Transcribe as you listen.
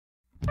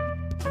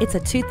It's a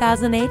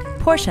 2008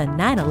 Porsche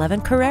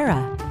 911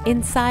 Carrera.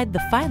 Inside the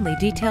finely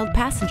detailed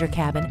passenger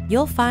cabin,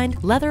 you'll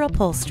find leather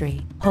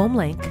upholstery, home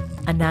link,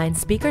 a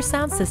 9-speaker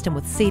sound system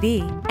with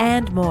CD,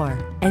 and more.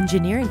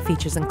 Engineering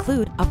features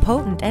include a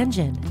potent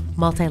engine,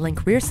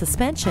 multi-link rear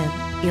suspension,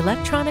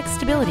 electronic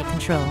stability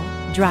control,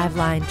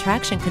 driveline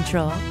traction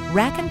control,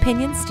 rack and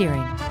pinion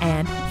steering,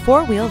 and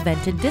 4-wheel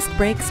vented disc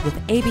brakes with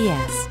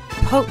ABS.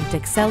 Potent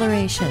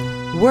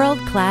acceleration,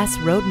 world-class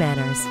road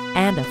manners,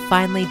 and a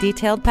finely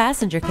detailed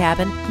passenger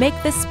cabin make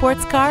this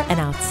sports car an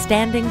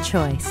outstanding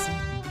choice.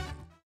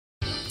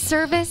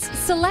 Service,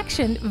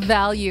 selection,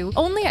 value.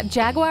 Only at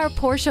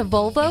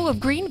Jaguar-Porsche-Volvo of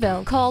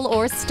Greenville. Call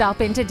or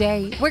stop in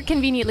today. We're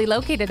conveniently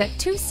located at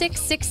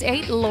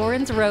 2668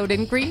 Lawrence Road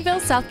in Greenville,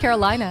 South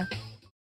Carolina.